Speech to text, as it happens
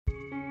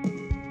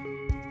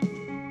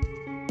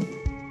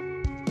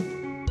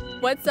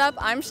What's up?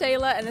 I'm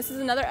Shayla, and this is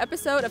another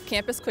episode of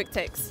Campus Quick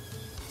Takes,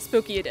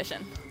 Spooky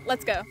Edition.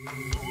 Let's go.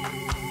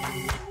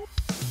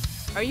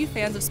 Are you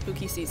fans of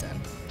spooky season?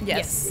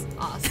 Yes.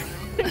 Awesome.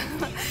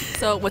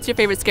 So, what's your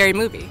favorite scary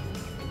movie?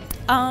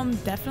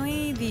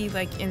 Definitely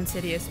the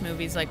Insidious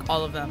movies,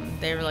 all of them.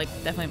 They were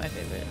definitely my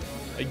favorite.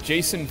 Like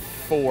Jason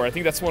 4, I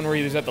think that's the one where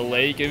he was at the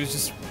lake.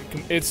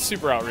 It's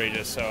super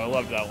outrageous, so I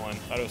loved that one.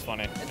 Thought it was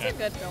funny. It's a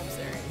good film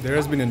series. There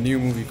has been a new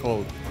movie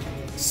called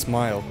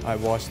Smile. I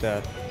watched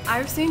that.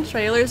 I've seen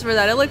trailers for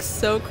that. It looks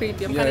so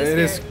creepy. I'm kind of scared.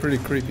 It is pretty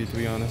creepy, to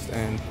be honest,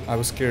 and I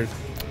was scared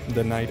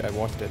the night I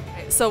watched it.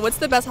 So what's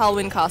the best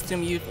Halloween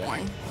costume you've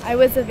worn? I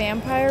was a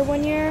vampire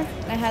one year.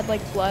 I had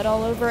blood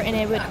all over, and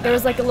there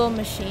was a little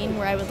machine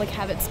where I would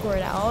have it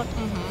squirt out,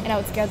 and I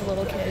would scare the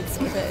little kids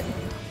with it.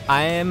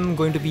 I am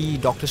going to be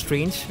Doctor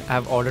Strange. I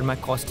have ordered my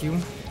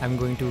costume. I'm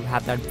going to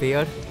have that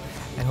beard,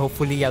 and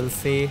hopefully I will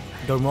say,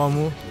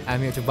 Dormammu,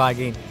 I'm here to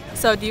bargain.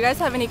 So do you guys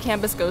have any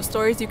campus ghost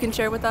stories you can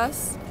share with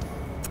us?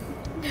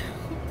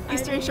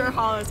 Eastern Shore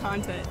Hall is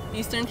haunted.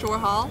 Eastern Shore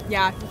Hall?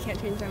 Yeah, you can't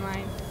change my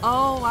mind.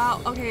 Oh, wow.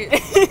 Okay.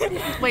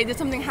 Wait, did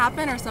something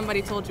happen or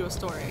somebody told you a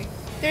story?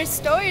 There's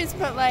stories,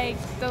 but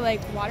the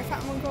water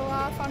fountain will go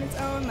off on its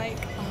own,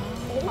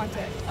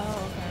 haunted.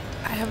 Oh,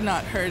 okay. I have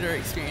not heard or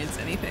experienced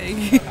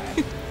anything.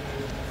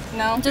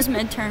 No? Just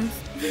midterms.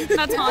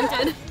 That's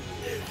haunted.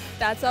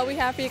 That's all we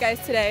have for you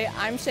guys today.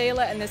 I'm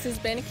Shayla, and this has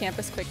been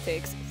Campus Quick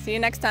Takes. See you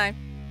next time.